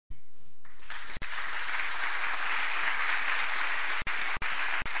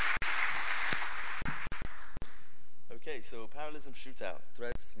so Parallelism Shootout,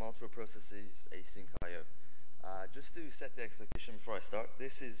 threads, multiple processes, async I/O. Just to set the expectation before I start,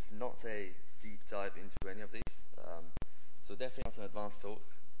 this is not a deep dive into any of these. So definitely not an advanced talk,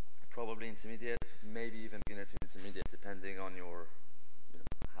 probably intermediate, maybe even beginner to intermediate, depending on your,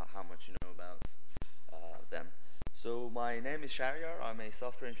 how much you know about them. So my name is Shahriar. I'm a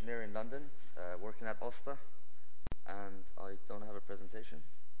software engineer in London, working at OSPA, and I don't have a presentation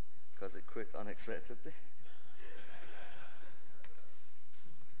because it quit unexpectedly.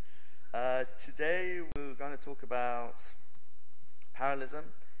 Today we're going to talk about parallelism,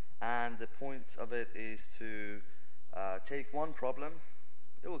 and the point of it is to take one problem,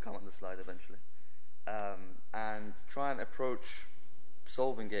 it will come on the slide eventually, and try and approach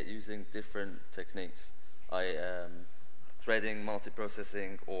solving it using different techniques, threading,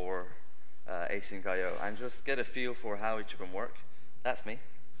 multiprocessing, or async I/O, and just get a feel for how each of them work. That's me.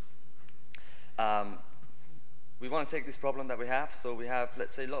 We want to take this problem that we have, so we have,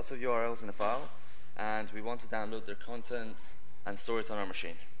 let's say, lots of URLs in a file, and we want to download their content and store it on our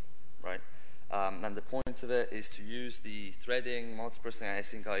machine, right? And the point of it is to use the threading, multiprocessing, and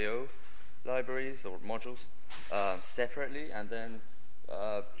async I/O libraries or modules separately, and then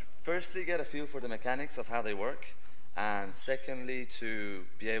firstly get a feel for the mechanics of how they work, and secondly to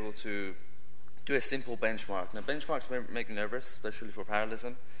be able to do a simple benchmark. Now, benchmarks make me nervous, especially for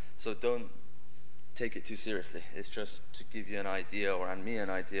parallelism, so don't take it too seriously. It's just to give you an idea, or and me an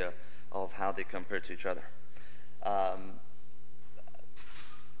idea, of how they compare to each other.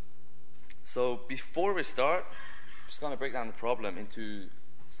 So before we start, I'm just going to break down the problem into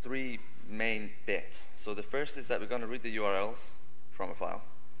three main bits. So the first is that we're going to read the URLs from a file.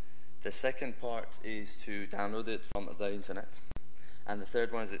 The second part is to download it from the internet. And the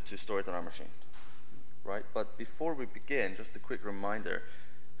third one is to store it on our machine. Right? But before we begin, just a quick reminder,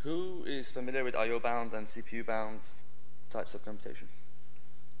 who is familiar with I/O-bound and CPU-bound types of computation?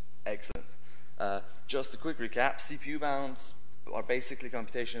 Excellent. Just a quick recap, CPU-bound are basically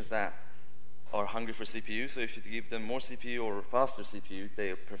computations that are hungry for CPU, so if you give them more CPU or faster CPU,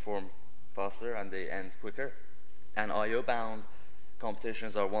 they perform faster and they end quicker. And I/O-bound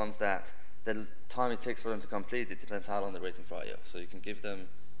computations are ones that the time it takes for them to complete, it depends how long they're waiting for I/O. So you can give them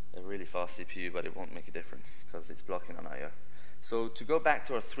a really fast CPU, but it won't make a difference because it's blocking on I/O. So to go back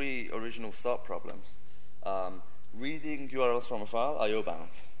to our three original sub problems, reading URLs from a file,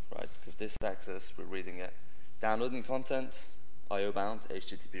 I/O-bound, right? Because this access, we're reading it. Downloading content, I/O-bound,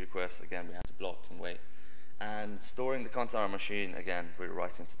 HTTP request, again, we have to block and wait. And storing the content on our machine, again, we're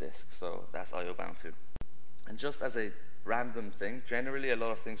writing to disk, so that's I/O-bound too. And just as a random thing, generally a lot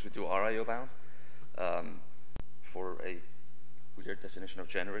of things we do are I/O-bound, for a weird definition of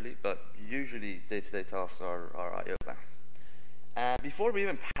generally, but usually day-to-day tasks are I/O-bound. And before we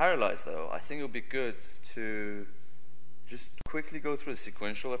even parallelize, though, I think it would be good to just quickly go through the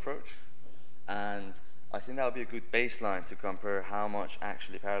sequential approach, and I think that would be a good baseline to compare how much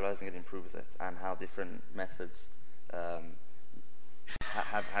actually parallelizing it improves it, and how different methods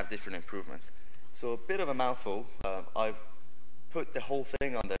have different improvements. So a bit of a mouthful. I've put the whole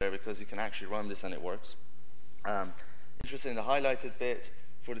thing on there because you can actually run this and it works. Interesting, the highlighted bit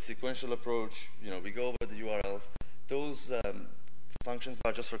for the sequential approach, we go over the URLs. Those functions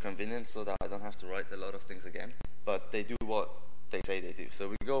are just for convenience, so that I don't have to write a lot of things again, but they do what they say they do. So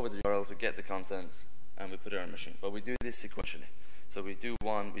we go over the URLs, we get the content, and we put it on a machine. But we do this sequentially. So we do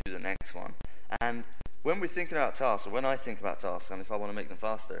one, we do the next one. And when we're thinking about tasks, or when I think about tasks, and if I want to make them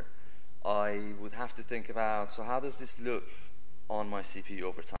faster, I would have to think about, so how does this look on my CPU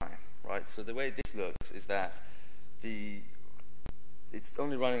over time, right? So the way this looks is that it's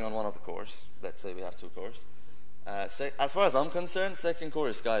only running on one of the cores. Let's say we have two cores. As far as I'm concerned, second core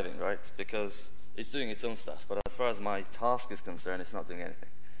is skiving, right? Because it's doing its own stuff. But as far as my task is concerned, it's not doing anything.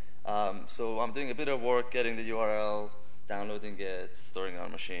 So I'm doing a bit of work getting the URL, downloading it, storing it on a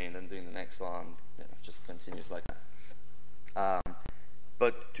machine, then doing the next one. Just continues like that.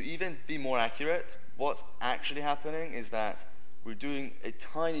 But to even be more accurate, what's actually happening is that we're doing a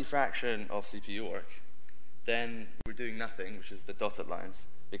tiny fraction of CPU work. Then we're doing nothing, which is the dotted lines,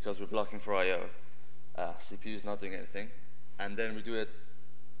 because we're blocking for I/O. CPU is not doing anything. And then we do a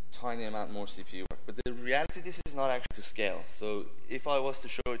tiny amount more CPU work. But the reality, this is not actually to scale. So if I was to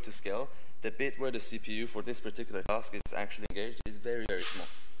show it to scale, the bit where the CPU for this particular task is actually engaged is very, very small,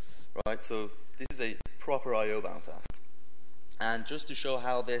 right? So this is a proper I/O-bound task. And just to show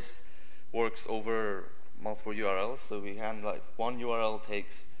how this works over multiple URLs, so we have like one URL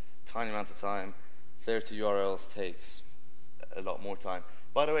takes a tiny amount of time, 30 URLs takes a lot more time.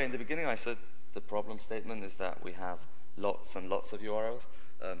 By the way, in the beginning I said the problem statement is that we have lots and lots of URLs.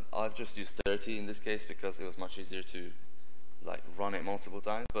 I've just used 30 in this case because it was much easier to like run it multiple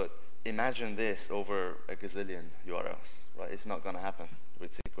times, but imagine this over a gazillion URLs, right? It's not going to happen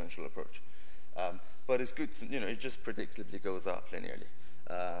with sequential approach. But it's good, it just predictably goes up linearly.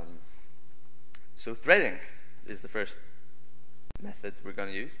 So threading is the first method we're going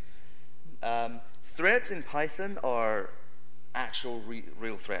to use. Threads in Python are actual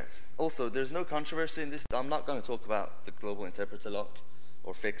real threads. Also, there's no controversy in this. I'm not going to talk about the global interpreter lock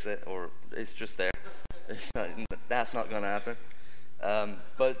or fix it, or it's just there. That's not going to happen.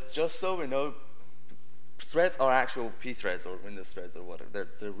 But just so we know, threads are actual P threads or Windows threads or whatever.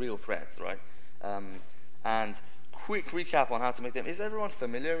 They're real threads, right? And quick recap on how to make them. Is everyone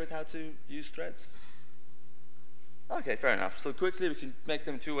familiar with how to use threads? Okay, fair enough. So quickly, we can make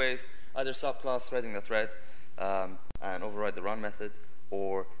them two ways: either subclass threading the thread and override the run method,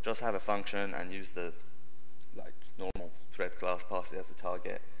 or just have a function and use the normal thread class, pass it as the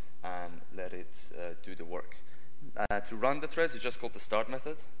target, and let it do the work. To run the threads, it's just called the start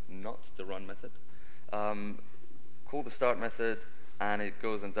method, not the run method. Call the start method, and it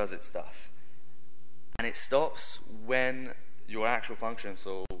goes and does its stuff. And it stops when your actual function,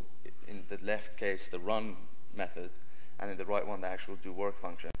 so in the left case, the run method, and in the right one, the actual do work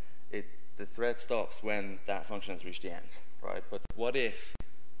function, the thread stops when that function has reached the end, right? But what if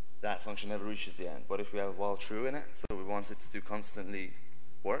that function never reaches the end? What if we have a while true in it, so we want it to do constantly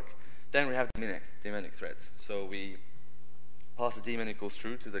work? Then we have daemonic threads. So we pass a daemon equals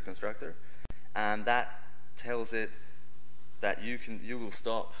true to the constructor, and that tells it that you will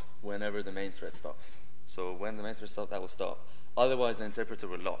stop whenever the main thread stops. So when the main thread stops, that will stop. Otherwise, the interpreter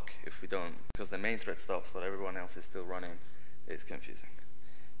will lock if we don't, because the main thread stops, but everyone else is still running. It's confusing.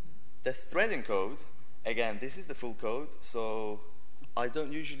 The threading code, again, this is the full code, so I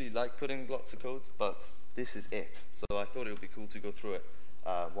don't usually like putting lots of code, but this is it. So I thought it would be cool to go through it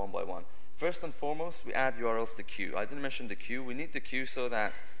one by one. First and foremost, we add URLs to queue. I didn't mention the queue. We need the queue so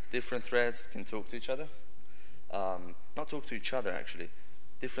that different threads can talk to each other. Not talk to each other, actually.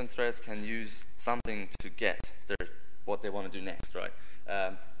 Different threads can use something to get what they want to do next, right?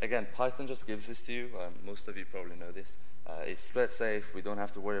 Again, Python just gives this to you. Most of you probably know this. It's thread safe. We don't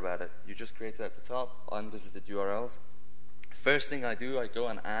have to worry about it. You just create it at the top, unvisited URLs. First thing I do, I go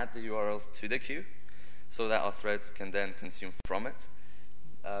and add the URLs to the queue so that our threads can then consume from it.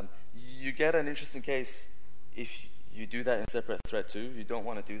 You get an interesting case if you do that in separate thread too. You don't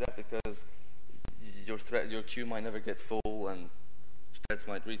want to do that because your queue might never get full, and threads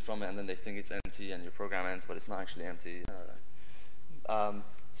might read from it, and then they think it's empty, and your program ends, but it's not actually empty.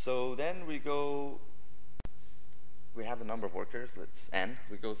 So then we have a number of workers, let's n.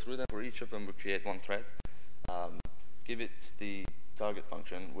 We go through them. For each of them, we create one thread. Give it the target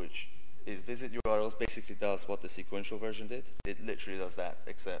function, which is visit URLs, basically does what the sequential version did. It literally does that,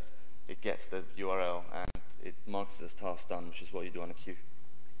 except it gets the URL, and it marks it as task done, which is what you do on a queue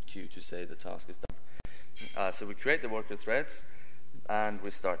to say the task is done. So we create the worker threads, and we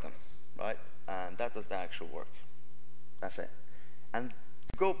start them, right? And that does the actual work. That's it. And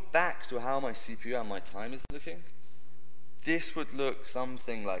to go back to how my CPU and my time is looking, this would look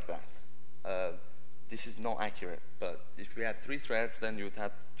something like that. This is not accurate, but if we had 3 threads, then you would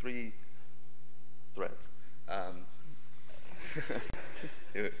have 3 threads.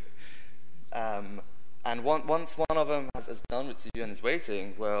 And once one of them is done with CPU and is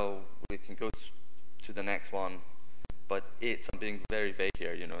waiting, well, we can go to the next one. But I'm being very vague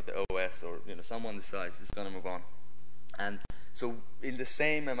here, the OS or someone decides it's going to move on. And so in the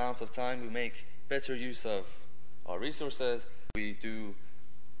same amount of time, we make better use of our resources. We do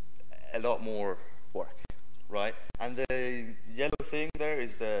a lot more work, right? And the yellow thing there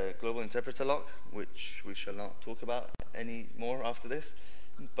is the global interpreter lock, which we shall not talk about any more after this.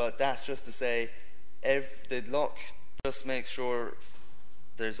 But that's just to say, if the lock just makes sure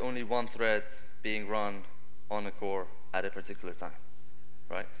there's only one thread being run on a core at a particular time,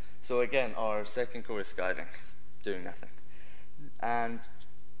 right? So again, our second core is skiving, it's doing nothing. And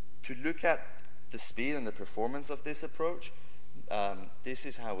to look at the speed and the performance of this approach, this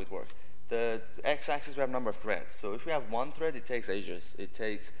is how it works. The x-axis, we have number of threads. So if we have one thread, it takes ages.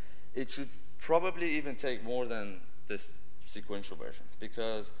 It should probably even take more than this sequential version,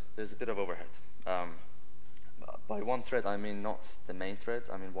 because there's a bit of overhead. By one thread, I mean not the main thread,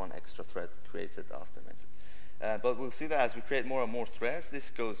 I mean one extra thread created after the main thread. But we'll see that as we create more and more threads,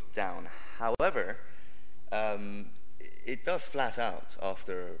 this goes down. However, it does flat out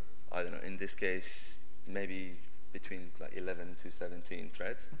after, I don't know, in this case, maybe between like 11 to 17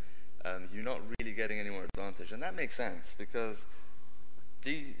 threads. You're not really getting any more advantage, and that makes sense because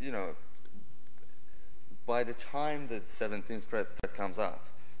by the time the 17th thread comes up,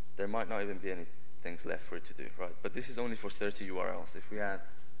 there might not even be any things left for it to do, right? But this is only for 30 URLs. If we had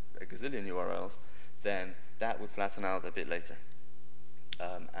a gazillion URLs, then that would flatten out a bit later.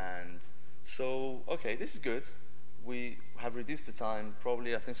 And so, okay, this is good. We have reduced the time.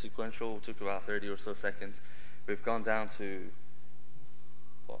 Probably, I think sequential took about 30 or so seconds. We've gone down to,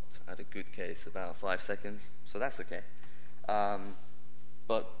 what, at a good case, about 5 seconds. So that's okay.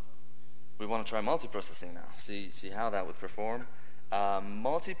 But we want to try multiprocessing now, see how that would perform.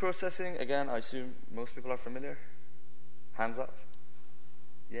 Multiprocessing, again, I assume most people are familiar. Hands up.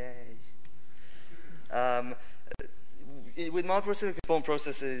 Yay. With multiprocessing, we can perform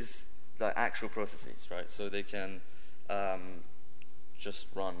processes like actual processes, right? So they can just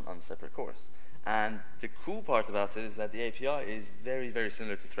run on separate cores. And the cool part about it is that the API is very, very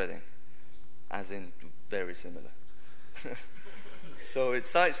similar to threading, as in very similar. So it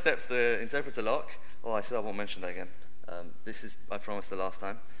sidesteps the interpreter lock. Oh, I said I won't mention that again. This is, I promised, the last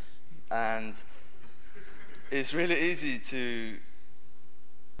time. And it's really easy to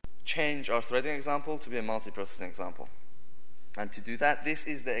change our threading example to be a multiprocessing example. And to do that, this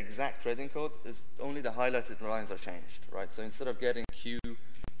is the exact threading code. Is only the highlighted lines are changed, right? So instead of getting Q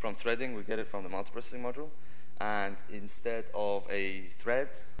from threading, we get it from the multiprocessing module. And instead of a thread,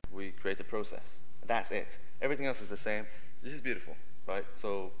 we create a process. That's it. Everything else is the same. This is beautiful, right?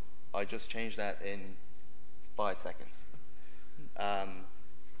 So I just changed that in 5 seconds.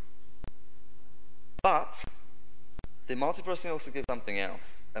 But the multiprocessing also gives something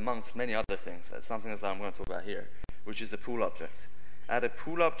else, amongst many other things. That's something that I'm going to talk about here, which is the pool object. And a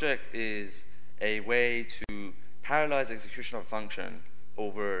pool object is a way to parallelize execution of a function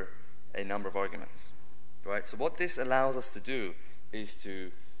over a number of arguments, right? So what this allows us to do is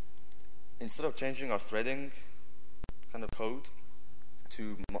to, instead of changing our threading kind of code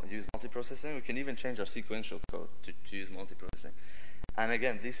to use multiprocessing, we can even change our sequential code to use multiprocessing. And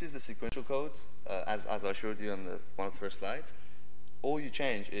again, this is the sequential code, as I showed you on one of the first slides. All you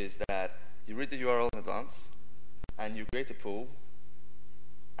change is that you read the URL in advance, and you create a pool,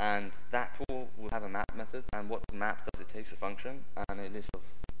 and that pool will have a map method, and what the map does, it takes a function and a list of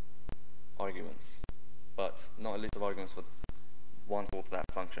arguments, but not a list of arguments for one call to that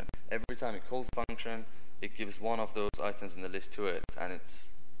function. Every time it calls the function, it gives one of those items in the list to it, and it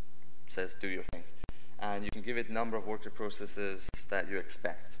says, do your thing. And you can give it a number of worker processes that you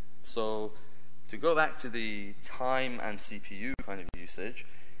expect. So to go back to the time and CPU kind of usage,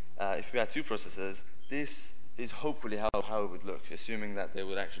 if we had 2 processes, this is hopefully how it would look, assuming that they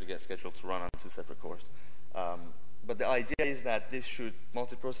would actually get scheduled to run on 2 separate cores. But the idea is that this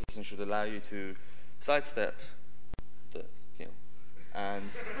multiprocessing should allow you to sidestep the kill and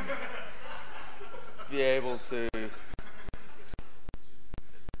be able to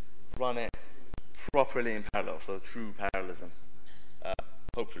run it properly in parallel, so true parallelism,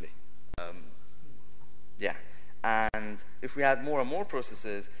 hopefully. Yeah. And if we had more and more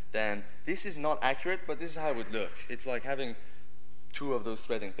processes, then this is not accurate, but this is how it would look. It's like having 2 of those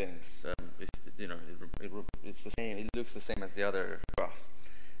threading things. It's the same. It looks the same as the other graph.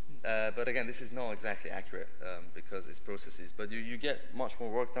 But again, this is not exactly accurate because it's processes. But you get much more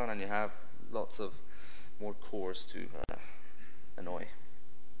work done, and you have lots of more cores to annoy.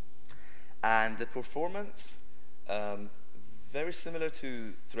 And the performance, very similar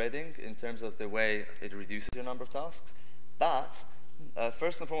to threading in terms of the way it reduces your number of tasks. But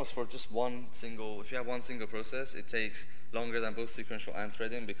first and foremost, for just if you have one single process, it takes longer than both sequential and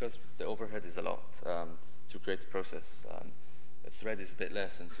threading because the overhead is a lot to create the process. A thread is a bit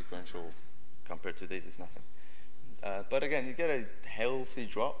less, and sequential compared to this is nothing. But again, you get a healthy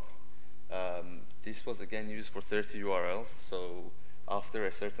drop. This was again used for 30 URLs, so after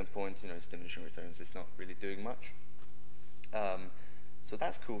a certain point, it's diminishing returns. It's not really doing much. So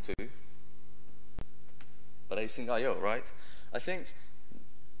that's cool too. But async I/O, right? I think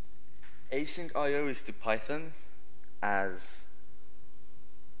async I/O is to Python as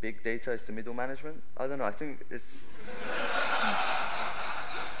big data is to middle management. I don't know. I think it's.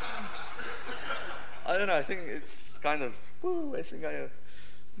 I don't know. I think it's kind of async I/O.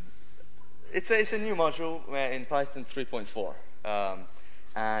 It's a new module in Python 3.4.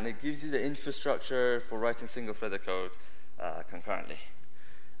 And it gives you the infrastructure for writing single-threaded code concurrently.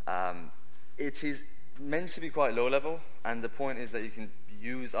 It is meant to be quite low-level, and the point is that you can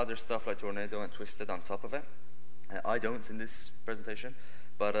use other stuff like Tornado and Twisted on top of it. I don't in this presentation,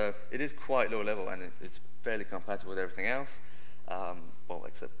 but it is quite low-level, and it's fairly compatible with everything else. Well,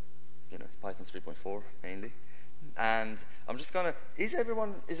 except it's Python 3.4 mainly. And I'm just gonna. Is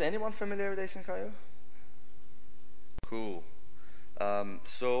anyone familiar with async I/O? Cool.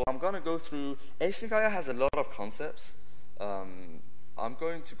 So I'm going to go through, async I/O has a lot of concepts. I'm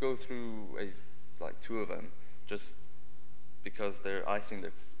going to go through a like 2 of them, just because I think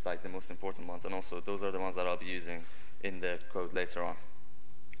they're like the most important ones, and also those are the ones that I'll be using in the code later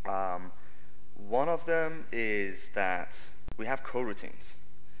on. One of them is that we have coroutines,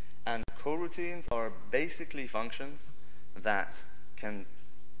 and coroutines are basically functions that can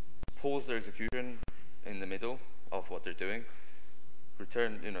pause their execution in the middle of what they're doing,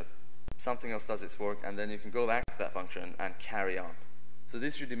 return, something else does its work, and then you can go back to that function and carry on. So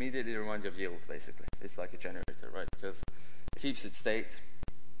this should immediately remind you of yield, basically. It's like a generator, right? Because it keeps its state,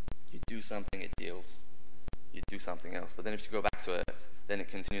 you do something, it yields, you do something else. But then if you go back to it, then it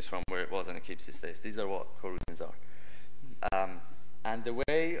continues from where it was and it keeps its state. These are what coroutines are. And the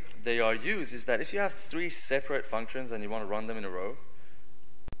way they are used is that if you have 3 separate functions and you want to run them in a row,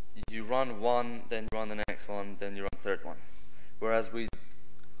 you run one, then you run the next one, then you run the third one. Whereas with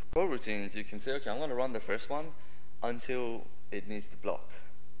coroutines, you can say, okay, I'm going to run the first one until it needs to block.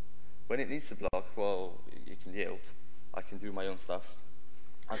 When it needs to block, well, you can yield. I can do my own stuff.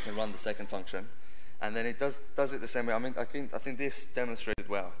 I can run the second function. And then it does it the same way. I mean, I think this demonstrated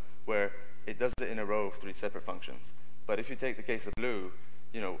well, where it does it in a row of 3 separate functions. But if you take the case of blue,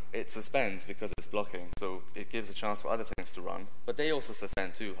 it suspends because it's blocking, so it gives a chance for other things to run. But they also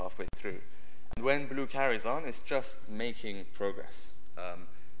suspend too, halfway through. And when blue carries on, it's just making progress.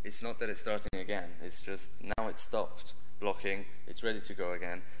 It's not that it's starting again. It's just now it's stopped blocking. It's ready to go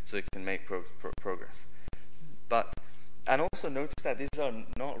again, so it can make progress. And also notice that these are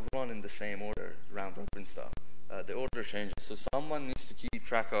not run in the same order, round robin stuff. The order changes. So someone needs to keep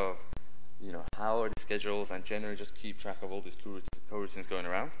track of, how are the schedules, and generally just keep track of all these coroutines going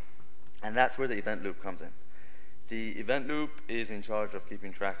around. And that's where the event loop comes in. The event loop is in charge of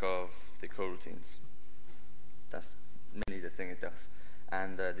keeping track of the coroutines. That's mainly the thing it does.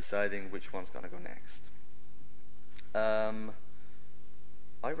 And deciding which one's going to go next.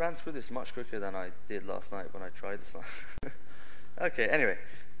 I ran through this much quicker than I did last night when I tried this on. Okay, anyway.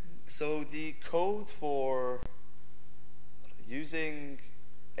 So the code for using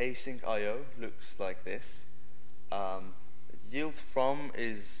async IO looks like this. Yield from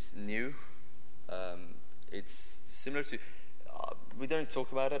is new. It's similar to, we don't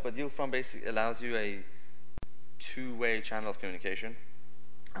talk about it, but yield from basically allows you a 2-way channel of communication.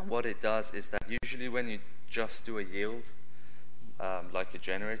 And what it does is that usually when you just do a yield, like a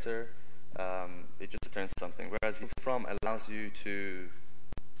generator, it just returns something. Whereas yield from allows you to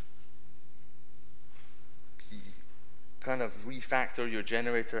kind of refactor your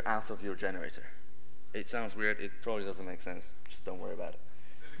generator out of your generator. It sounds weird. It probably doesn't make sense. Just don't worry about it.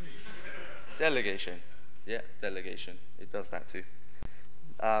 Delegation. Yeah, delegation. It does that too.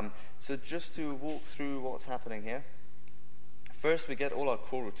 So just to walk through what's happening here. First, we get all our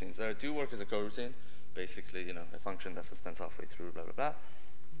coroutines. Do work as a coroutine. Basically, a function that suspends halfway through, blah, blah,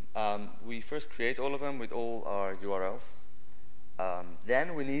 blah. We first create all of them with all our URLs.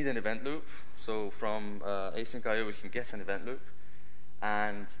 Then we need an event loop. So from async IO, we can get an event loop.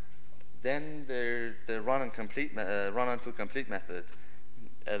 And then the run until complete method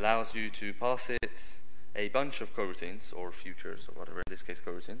allows you to pass it a bunch of coroutines, or futures, or whatever, in this case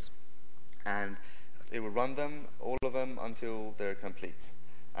coroutines. And it will run them, all of them, until they're complete.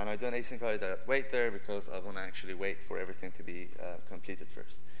 And I don't async IO that wait there because I want to actually wait for everything to be completed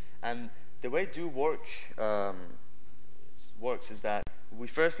first. And the way do work works is that we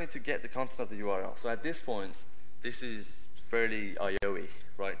first need to get the content of the URL. So at this point, this is fairly IO-y,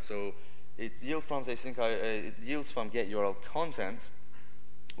 right? So it yields from async IO, it yields from get URL content,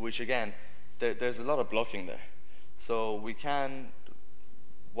 which again, there's a lot of blocking there. So we can,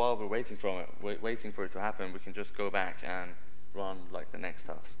 while we're waiting for it to happen, we can just go back and run like the next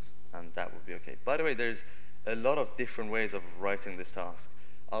task, and that would be okay. By the way, there's a lot of different ways of writing this task.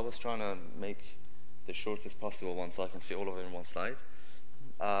 I was trying to make the shortest possible one so I can fit all of it in one slide.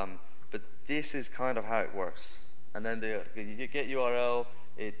 But this is kind of how it works. And then you get URL,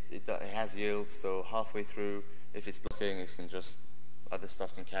 it has yields, so halfway through, if it's blocking, it can just, other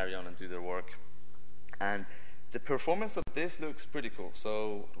stuff can carry on and do their work. And the performance of this looks pretty cool.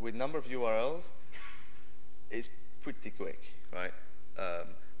 So with number of URLs, it's pretty quick, right?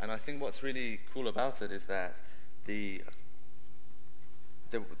 And I think what's really cool about it is that the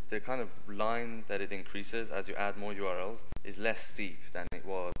kind of line that it increases as you add more URLs is less steep than it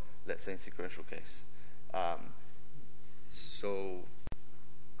was, let's say, in sequential case. So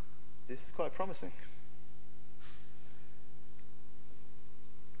this is quite promising.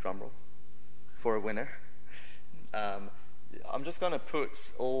 Drum roll for a winner. I'm just going to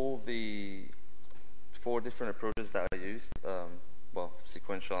put all the 4 different approaches that I used, well,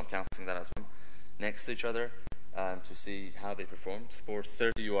 sequential, I'm counting that as one, next to each other to see how they performed for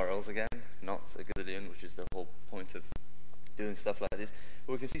 30 URLs again, not a gazillion, which is the whole point of doing stuff like this.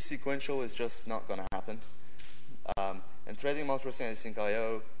 But we can see sequential is just not going to happen. And threading, multiprocessing, async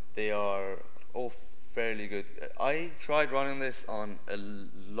IO, they are all fairly good. I tried running this on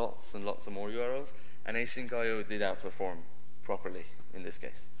lots and lots of more URLs, and async IO did outperform properly in this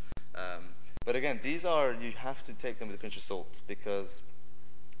case. But again, these are, you have to take them with a pinch of salt, because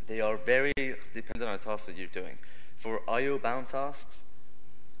they are very dependent on the task that you're doing. For IO bound tasks,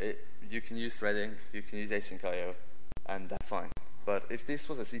 you can use threading, you can use async IO, and that's fine. But if this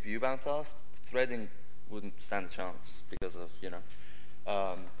was a CPU bound task, threading wouldn't stand a chance because of, you know,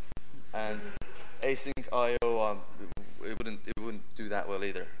 and async IO, it wouldn't do that well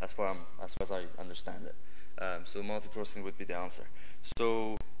either, as far as I understand it. So multiprocessing would be the answer.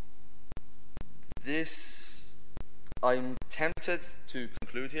 So this, I'm tempted to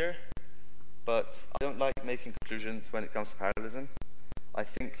conclude here, but I don't like making conclusions when it comes to parallelism. I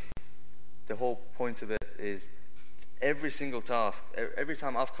think the whole point of it is every single task, every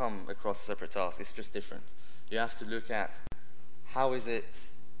time I've come across a separate task, it's just different. You have to look at how is it,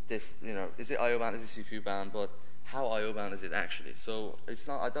 you know, is it IO bound, is it CPU bound, but how IO bound is it actually? So it's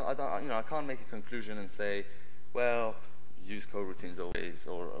not, you know, I can't make a conclusion and say, well, use coroutines always,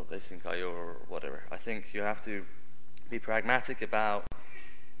 or async IO, or whatever. I think you have to be pragmatic about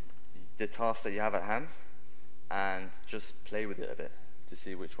the task that you have at hand and just play with it a bit to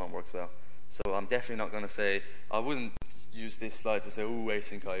see which one works well. So I'm definitely not going to say, I wouldn't use this slide to say, oh,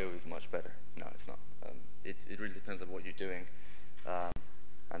 async IO is much better. No, it's not. It really depends on what you're doing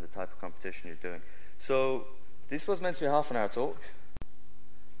and the type of competition you're doing. So this was meant to be a half an hour talk.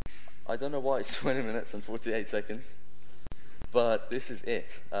 I don't know why it's 20 minutes and 48 seconds, but this is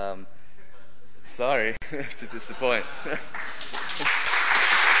it. Sorry to disappoint.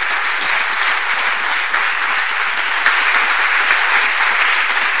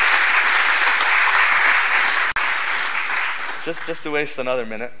 Just to waste another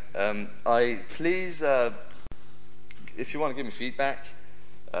minute, please, if you want to give me feedback,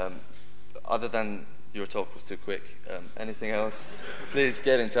 other than your talk was too quick, anything else, please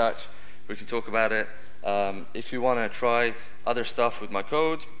get in touch. We can talk about it. If you want to try other stuff with my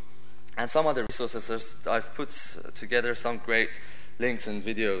code and some other resources, I've put together some great links and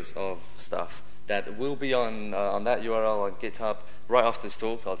videos of stuff that will be on that URL on GitHub right after this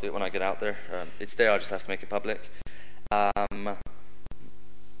talk. I'll do it when I get out there. It's there, I just have to make it public.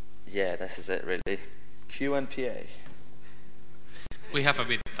 Yeah, this is it really. Q&PA. We have a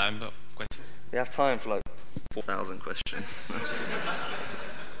bit of time of questions. We have time for like 4,000 questions.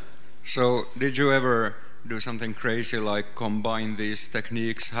 So, did you ever do something crazy like combine these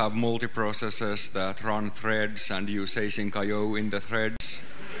techniques, have multiprocessors that run threads and use async IO in the threads?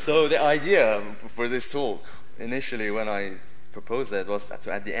 So the idea for this talk, initially when I proposed it, was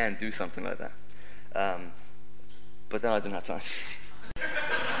to at the end do something like that. But then I didn't have time.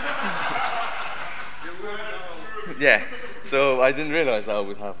 Yeah, so I didn't realize that I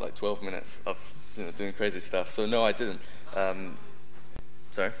would have like 12 minutes of doing crazy stuff. So no, I didn't.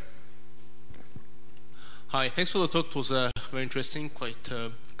 Sorry? Hi, thanks for the talk. It was very interesting, quite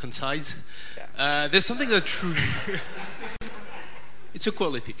concise. Yeah. There's something that it's a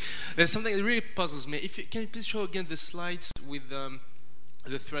quality. There's something that really puzzles me. Can you please show again the slides with the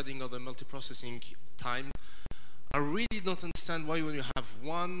threading or the multiprocessing time? I really don't understand why when you have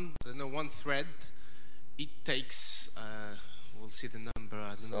one thread, it takes, we'll see the number,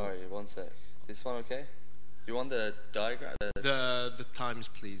 I don't know. Sorry, one sec. This one okay? You want the diagram? The times,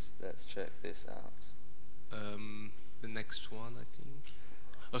 please. Let's check this out. The next one, I think.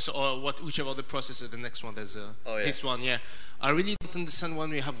 Oh, so, or whichever other processor, the next one, there's this one, yeah. I really don't understand when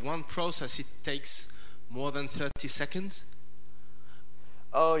we have one process, it takes more than 30 seconds.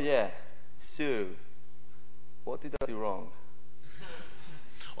 Oh, yeah. So, what did I do wrong?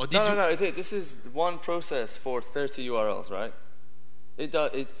 Or did No, this is one process for 30 URLs, right?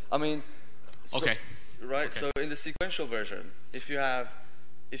 I mean, so, okay. Right, okay. So in the sequential version, if you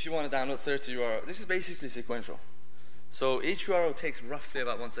want to download 30 URLs, this is basically sequential. So each URL takes roughly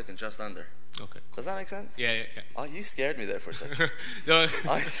about 1 second, just under. Okay. Does that make sense? Yeah. Oh, you scared me there for a second. No.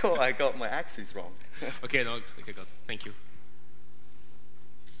 I thought I got my axes wrong. Okay, no, okay, got it. Thank you.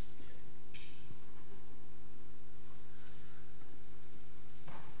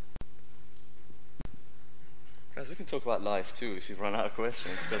 Guys, we can talk about life too if you've run out of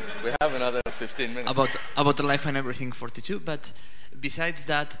questions, because we have another 15 minutes. About the life and everything 42, but besides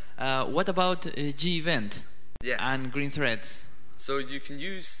that, what about gevent and green threads? So you can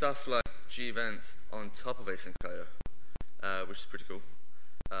use stuff like gevent on top of async IO, which is pretty cool.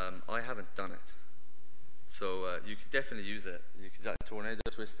 I haven't done it. So you could definitely use it. You could tornado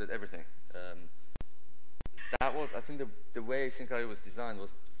twisted, everything. That was, I think, the way asyncio was designed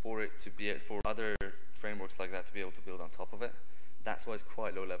was for it to be for other frameworks like that to be able to build on top of it. That's why it's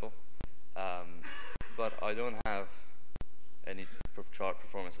quite low level. But I don't have any chart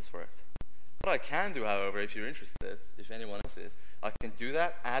performances for it. What I can do, however, if you're interested, if anyone else is, I can do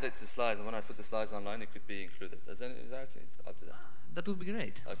that, add it to slides, and when I put the slides online, it could be included. Is that okay? I'll do that. That would be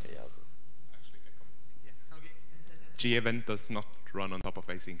great. Okay, yeah, I'll do it. Actually, yeah, okay. Gevent does not run on top of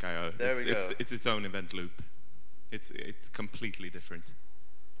asyncio. There we go. It's its own event loop. It's completely different.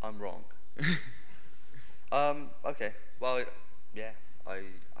 I'm wrong. Okay. Well, yeah, I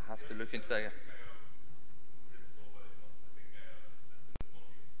have to look into that. Yeah.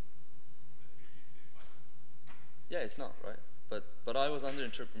 Yeah, it's not, right? But I was under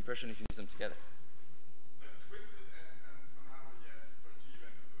impression you can use them together. Twisted and tornado, yes, but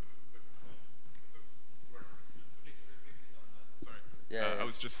gevent sorry. Yeah, I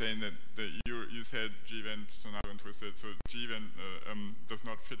was just saying that you said gevent, tornado, and twisted. So gevent does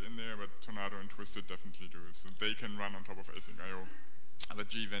not fit in there, but tornado and twisted definitely do. So they can run on top of asyncio. But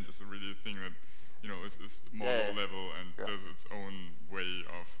gevent is a really thing that is more low level and does its own way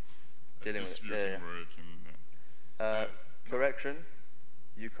of distributing work. And, correction,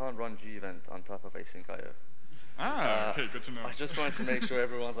 you can't run gevent on top of asyncio. Okay, good to know. I just wanted to make sure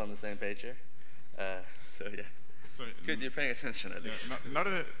everyone's on the same page here. So yeah. Sorry, good, you're paying attention at least. Not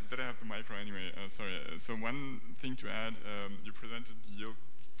that I have the micro anyway. Sorry. So one thing to add, you presented yield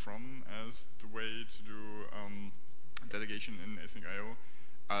from as the way to do delegation in asyncio.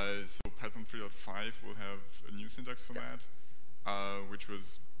 So Python 3.5 will have a new syntax for that, which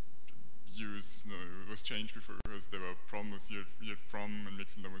was used, it was changed before because there were problems with yield from and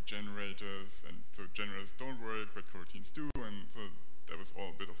mixing them with generators, and so generators don't work, but coroutines do, and so that was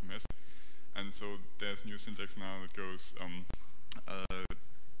all a bit of a mess. And so there's new syntax now that goes,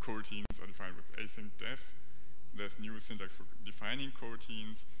 coroutines are defined with async def. So there's new syntax for defining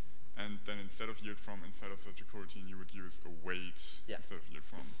coroutines, and then instead of yield from, inside of such a coroutine, you would use await instead of yield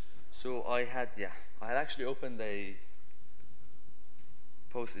from. So I had actually opened a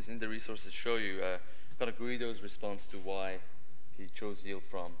post is in the resources to show you kind of Guido's response to why he chose yield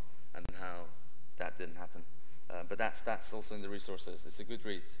from and how that didn't happen. But that's also in the resources. It's a good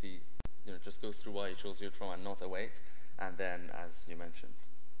read. He just goes through why he chose yield from and not await, and then, as you mentioned,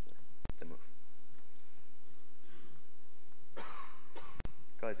 the move.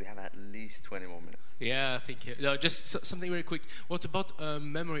 Guys, we have at least 20 more minutes. Yeah, I think just something very quick. What about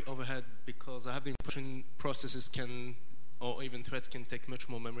memory overhead? Because I have the impression processes can, or even threads can take much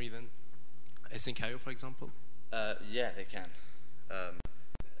more memory than asyncio, for example. Yeah, they can.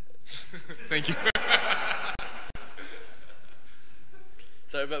 Thank you.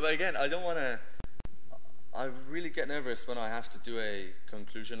 So, but again, I don't want to. I really get nervous when I have to do a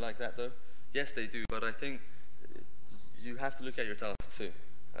conclusion like that, though. Yes, they do, but I think you have to look at your tasks too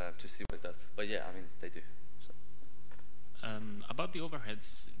to see what it does. But yeah, I mean, they do. So. About the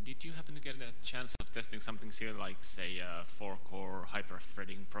overheads, did you happen to get a chance of testing something here, like say a 4-core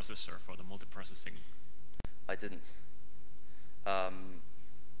hyper-threading processor for the multiprocessing? I didn't.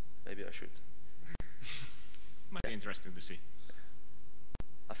 Maybe I should. Might be interesting to see.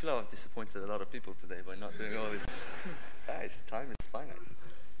 I feel like I've disappointed a lot of people today by not doing all this. Guys, time is finite.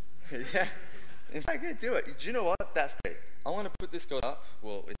 Yeah. In fact, yeah, do it. Do you know what? That's great. I want to put this code up.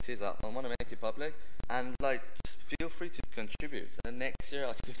 Well, it is up. I want to make it public. And, like, just feel free to contribute. And then next year,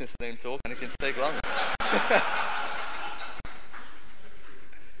 I can do the same talk, and it can take longer.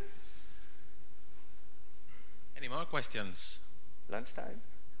 Any more questions? Lunchtime?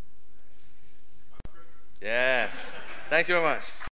 Yes. Thank you very much.